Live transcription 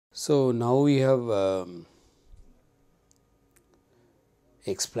So, now we have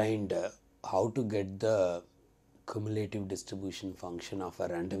explained how to get the cumulative distribution function of a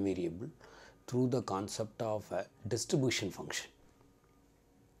random variable through the concept of a distribution function.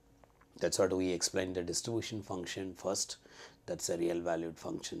 That is what we explained, the distribution function first, that is a real valued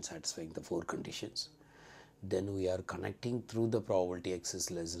function satisfying the 4 conditions. Then we are connecting through the probability x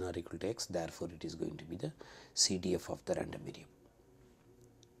is less than or equal to x, therefore, it is going to be the CDF of the random variable.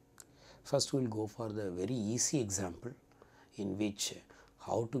 First, we will go for the very easy example in which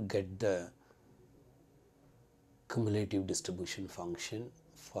how to get the cumulative distribution function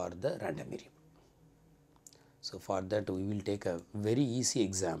for the random variable. So, for that we will take a very easy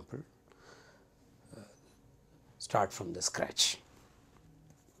example, start from the scratch.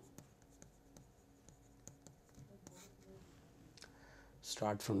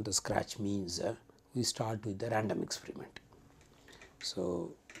 Start from the scratch means we start with the random experiment.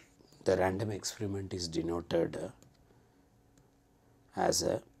 So, the random experiment is denoted as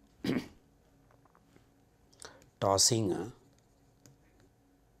a tossing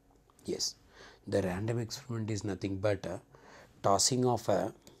yes, the random experiment is nothing but a tossing of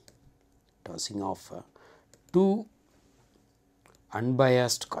 2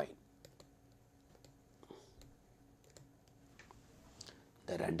 unbiased coin.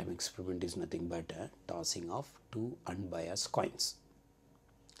 The random experiment is nothing but a tossing of 2 unbiased coins.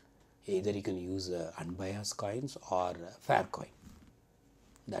 Either you can use unbiased coins or fair coin.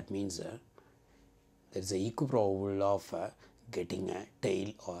 That means there is a equal probable of getting a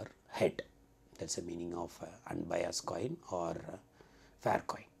tail or head. That is the meaning of unbiased coin or fair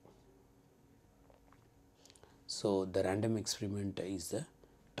coin. So, the random experiment is the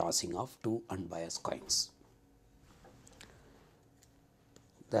tossing of 2 unbiased coins.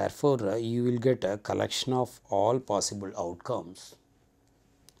 Therefore, you will get a collection of all possible outcomes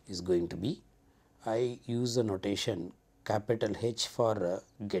is going to be, I use the notation capital H for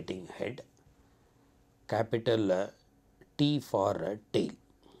getting head, capital T for tail.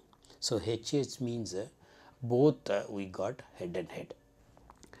 So, HH means both we got head and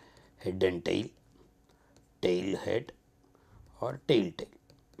tail, tail head or tail tail.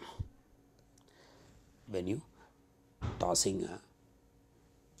 When you tossing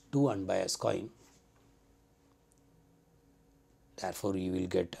 2 unbiased coin, therefore, you will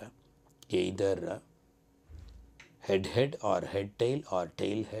get either head head or head tail or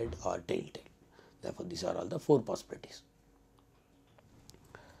tail head or tail tail. Therefore, these are all the 4 possibilities.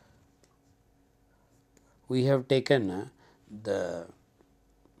 We have taken the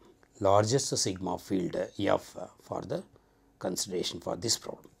largest sigma field F for the consideration for this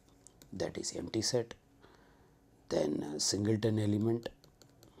problem, that is empty set, then singleton element,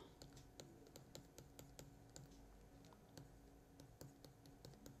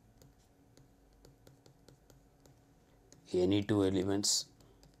 any 2 elements.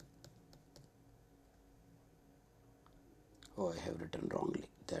 Oh, I have written wrongly,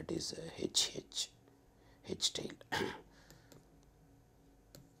 that is H tail.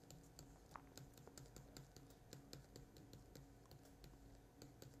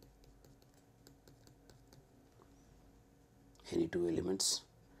 Any 2 elements,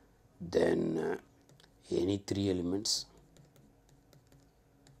 then any 3 elements,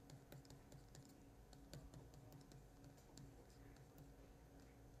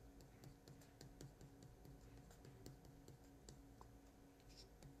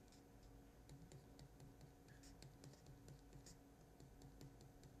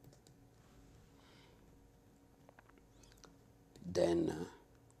 then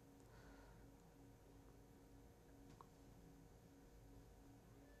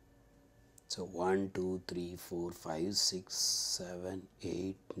so 1, 2, 3, 4, 5, 6, 7,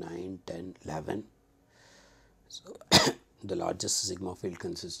 8, 9, 10, 11. So, the largest sigma field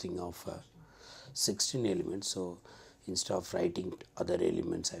consisting of 16 elements. So, instead of writing other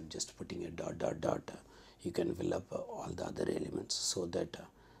elements, I am just putting a dot dot dot. You can fill up all the other elements, so that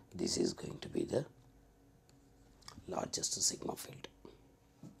this is going to be the largest sigma field.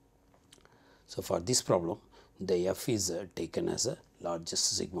 So, for this problem, the F is taken as a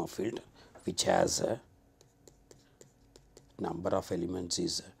largest sigma field, which has a number of elements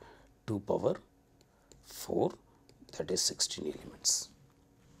is 2 power 4, that is 16 elements.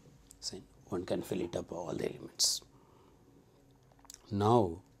 So, one can fill it up all the elements.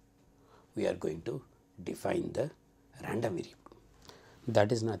 Now, we are going to define the random variable,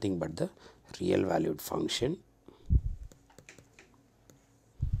 that is nothing but the real valued function,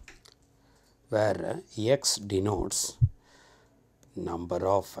 where x denotes number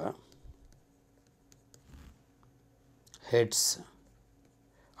of heads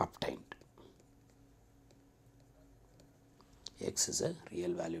obtained. X is a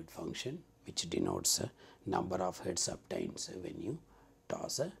real valued function which denotes a number of heads obtained when you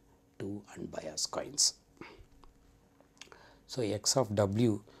toss a 2 unbiased coins. So, x of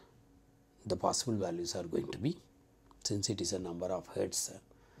w, the possible values are going to be, since it is a number of heads,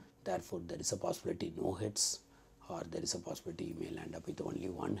 therefore, there is a possibility no heads, or there is a possibility you may end up with only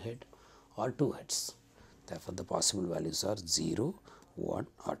one head or two heads. Therefore, the possible values are 0, 1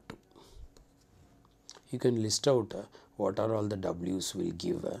 or 2. You can list out what are all the w's will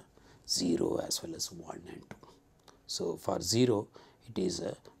give 0 as well as 1 and 2. So, for 0 it is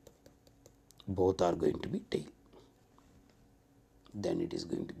both are going to be tail, then it is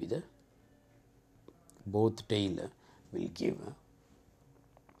going to be the both tail will give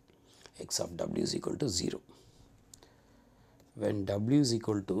x of w is equal to 0. When w is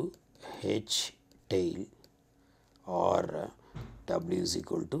equal to h tail or w is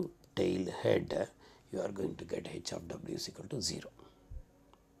equal to tail head, you are going to get h of w is equal to 0.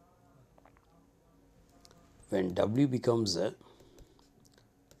 When w becomes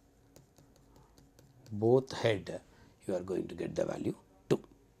both head, you are going to get the value 2.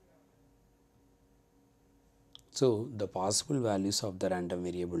 So, the possible values of the random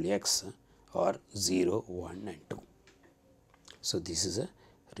variable x are 0, 1 and 2. So, this is a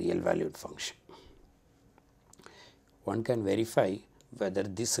real valued function. One can verify whether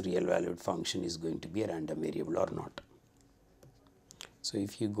this real valued function is going to be a random variable or not. So,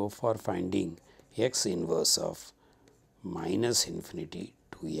 if you go for finding x inverse of minus infinity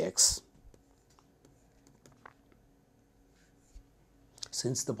to x,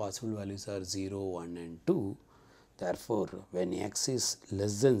 since the possible values are 0, 1 and 2, therefore, when x is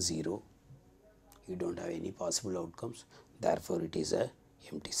less than 0, you do not have any possible outcomes, therefore, it is a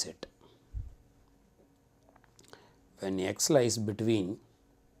empty set. When x lies between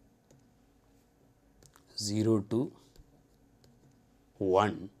 0 to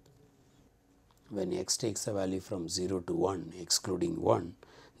 1, when x takes a value from 0 to 1 excluding 1,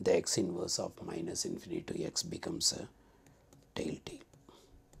 the x inverse of minus infinity to x becomes a tail.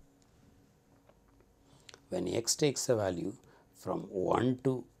 When x takes a value from 1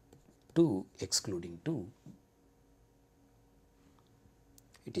 to 2 excluding 2,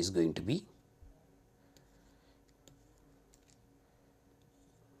 it is going to be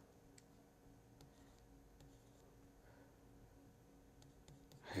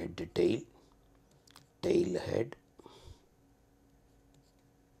head tail, tail head,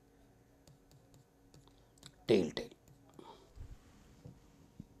 tail tail.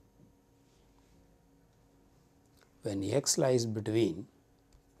 When x lies between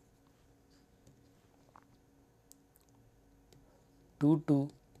 2 to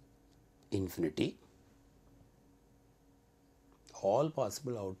infinity, all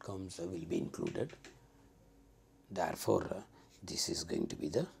possible outcomes will be included. Therefore, this is going to be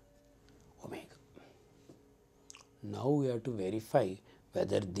the omega. Now, we have to verify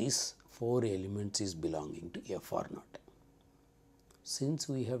whether these 4 elements is belonging to f or not. Since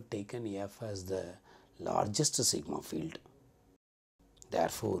we have taken f as the largest sigma field,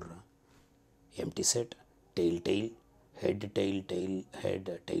 therefore, empty set, tail tail, head tail tail,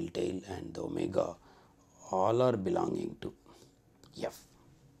 head tail tail and the omega all are belonging to f.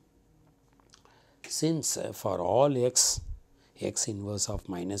 Since for all x, x inverse of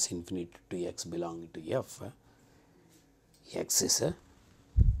minus infinity to x belonging to f, x is a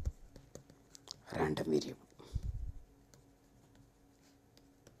random variable.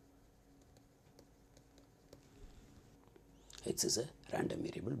 X is a random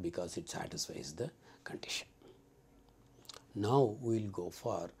variable because it satisfies the condition. Now, we will go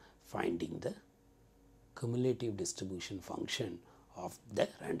for finding the cumulative distribution function of the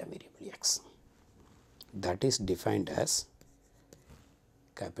random variable x. That is defined as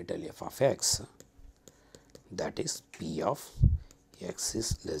capital F of x, that is P of x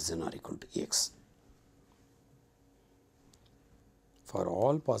is less than or equal to x. For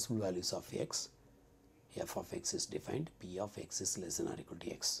all possible values of x, f of x is defined P of x is less than or equal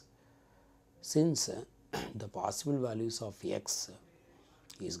to x. Since the possible values of x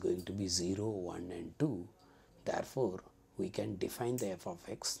is going to be 0, 1 and 2, therefore, we can define the f of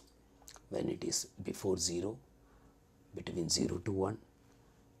x when it is before 0, between 0 to 1,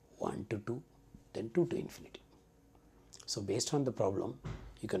 1 to 2, then 2 to infinity. So, based on the problem,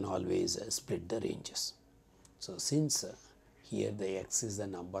 you can always split the ranges. So, since here the x is the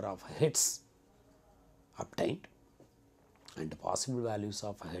number of heads obtained and the possible values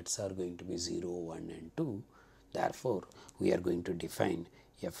of heads are going to be 0, 1 and 2, therefore, we are going to define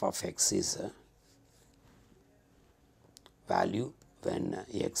f of x is a value when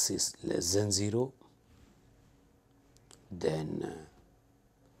x is less than 0, then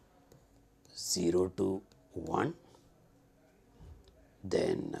 0 to 1,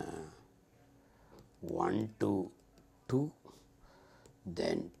 then 1 to 2,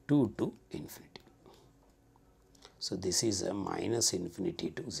 then 2 to infinity. So, this is a minus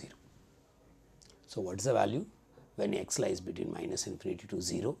infinity to 0. So, what is the value when x lies between minus infinity to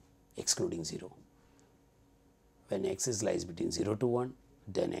 0 excluding 0? When x lies between 0 to 1,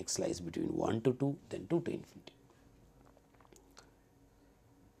 then x lies between 1 to 2, then 2 to infinity.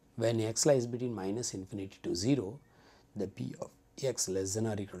 When x lies between minus infinity to 0, the p of x less than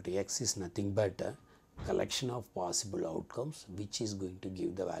or equal to x is nothing but a collection of possible outcomes which is going to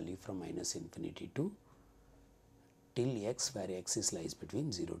give the value from minus infinity to till x, where x lies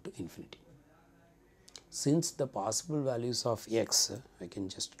between 0 to infinity. Since the possible values of x, I can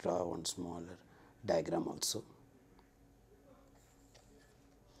just draw one smaller diagram also.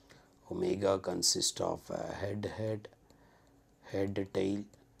 Omega consists of head, head, head, tail,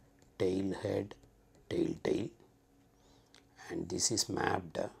 tail, head, tail, tail, and this is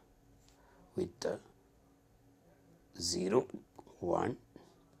mapped with 0, 1,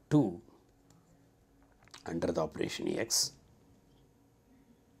 2 under the operation x.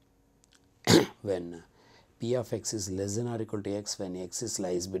 When p of x is less than or equal to x, when x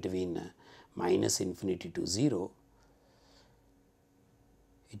lies between minus infinity to 0,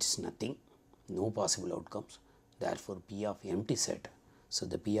 it is nothing, no possible outcomes, therefore p of empty set. So,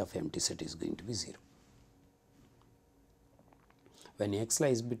 the p of empty set is going to be 0. When x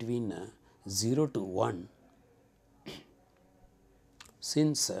lies between 0 to 1,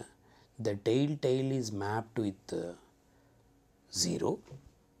 since the tail is mapped with 0,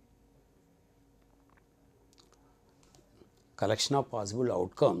 collection of possible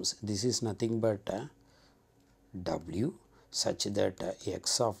outcomes, this is nothing but w such that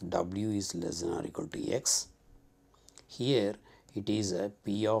x of w is less than or equal to x. Here it is a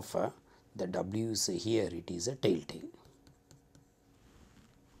p of the w is here, it is a tail.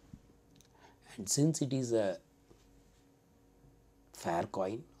 And since it is a fair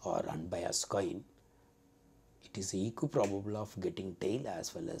coin or unbiased coin, it is equiprobable of getting tail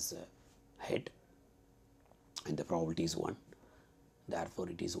as well as head, and the probability is 1. Therefore,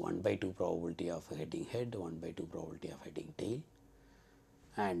 it is 1 by 2 probability of heading head, 1 by 2 probability of heading tail,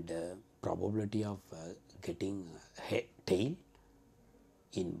 and probability of getting tail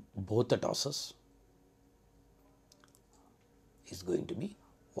in both the tosses is going to be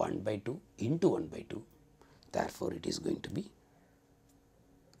 1 by 2 into 1 by 2. Therefore, it is going to be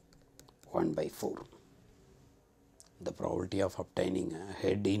 1 by 4. The probability of obtaining a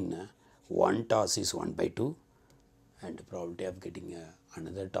head in one toss is 1 by 2, and the probability of getting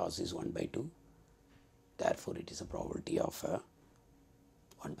another toss is 1 by 2. Therefore, it is a probability of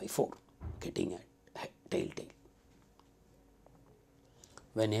 1 by 4 getting a tail.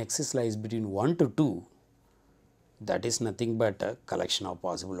 When x lies between 1 to 2, that is nothing but a collection of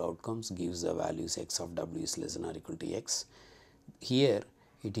possible outcomes, gives the values x of w is less than or equal to x. Here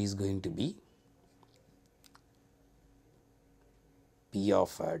it is going to be p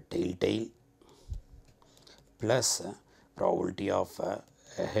of tail plus probability of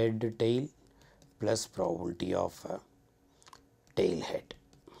head tail plus probability of tail head.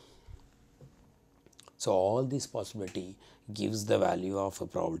 So, all this possibility gives the value of a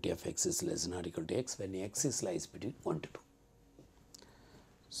probability of x is less than or equal to x when x lies between 1 to 2.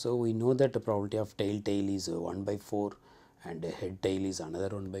 So, we know that the probability of tail is 1 by 4 and head tail is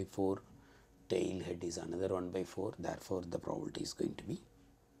another 1 by 4, tail head is another 1 by 4. Therefore, the probability is going to be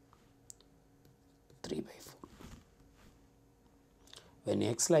 3 by 4. When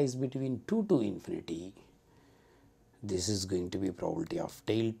x lies between 2 to infinity, this is going to be probability of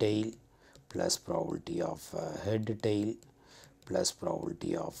tail plus probability of head tail plus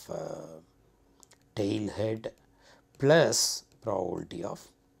probability of tail head plus probability of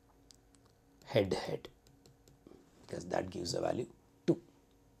head, because that gives a value 2.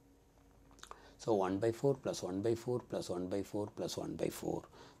 So, 1 by 4 plus 1 by 4 plus 1 by 4 plus 1 by 4,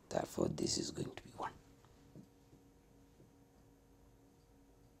 therefore, this is going to be 1.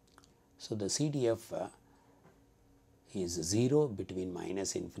 So, the CDF is 0 between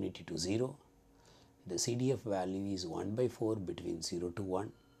minus infinity to 0. The CDF value is 1 by 4 between 0 to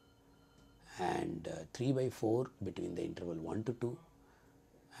 1 and 3 by 4 between the interval 1 to 2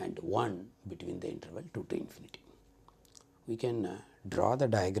 and 1 between the interval 2 to infinity. We can draw the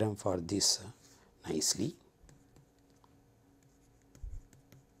diagram for this nicely.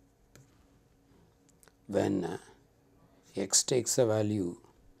 When x takes a value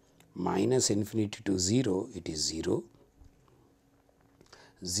minus infinity to 0, it is 0.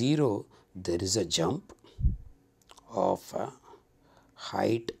 0 there is a jump of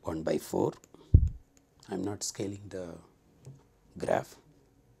height 1 by 4. I am not scaling the graph.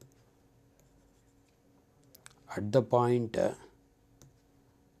 At the point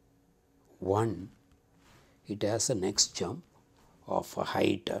 1, it has a next jump of a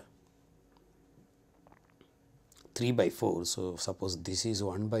height 3 by 4. So, suppose this is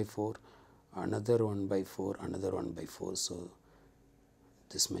 1 by 4, another 1 by 4, another 1 by 4. So,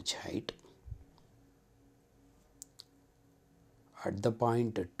 this much height. At the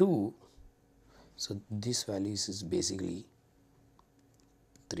point 2, so this value is basically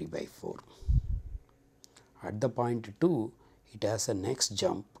 3 by 4. At the point 2, it has a next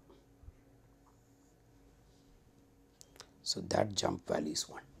jump. So, that jump value is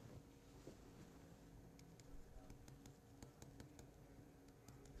 1.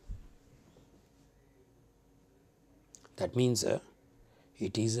 That means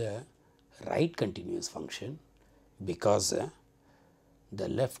it is a right continuous function, because the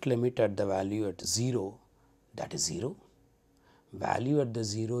left limit at the value at 0, that is 0, value at the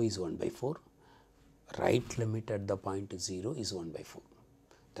 0 is 1 by 4, right limit at the point 0 is 1 by 4.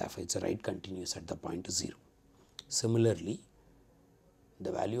 Therefore, it is a right continuous at the point 0. Similarly,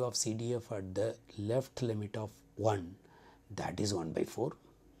 the value of CDF at the left limit of 1, that is 1 by 4,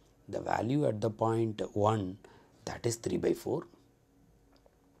 the value at the point 1, that is 3 by 4,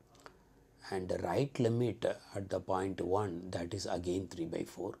 and the right limit at the point 1, that is again 3 by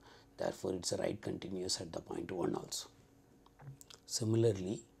 4. Therefore, it is a right continuous at the point 1 also.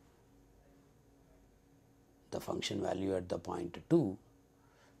 Similarly, the function value at the point 2,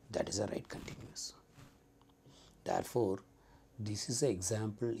 that is a right continuous. Therefore, this is an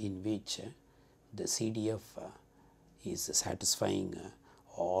example in which the CDF is satisfying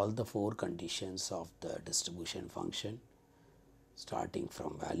all the 4 conditions of the distribution function, starting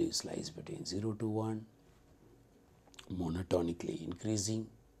from values lies between 0 to 1, monotonically increasing,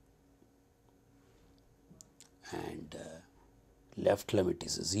 and left limit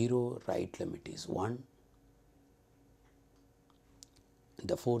is 0, right limit is 1.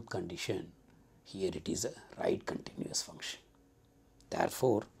 The 4th condition, here it is a right continuous function.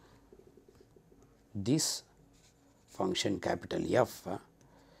 Therefore, this function capital F,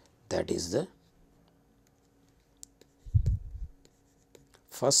 that is the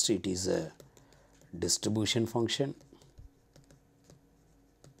first, it is a distribution function.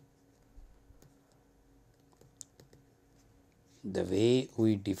 The way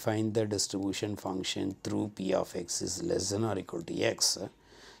we define the distribution function through P of x is less than or equal to x.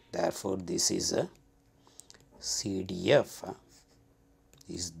 Therefore, this is a CDF,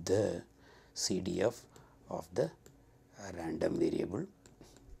 is the CDF of the random variable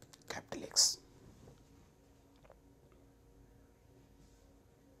capital X.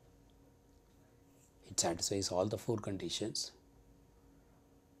 It satisfies all the 4 conditions,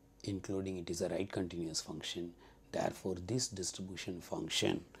 including it is a right continuous function. Therefore, this distribution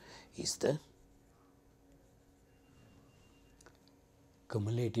function is the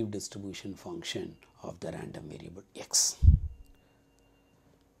cumulative distribution function of the random variable x.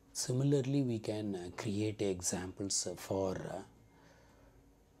 Similarly, we can create examples for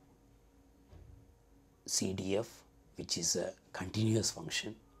CDF, which is a continuous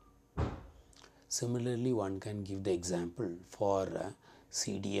function. Similarly, one can give the example for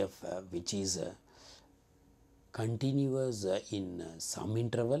CDF which is continuous in some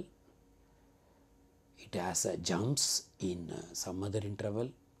interval. It has jumps in some other interval.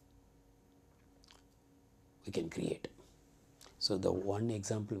 We can create. So, the one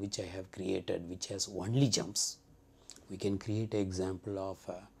example which I have created, which has only jumps, we can create an example of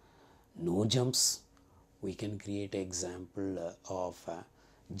no jumps. We can create an example of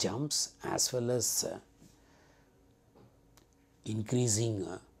jumps as well as increasing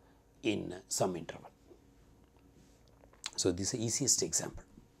in some interval. So, this is the easiest example.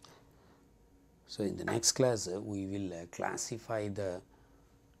 So, in the next class, we will classify the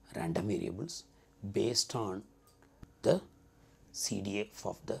random variables based on the CDF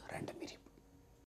of the random variable.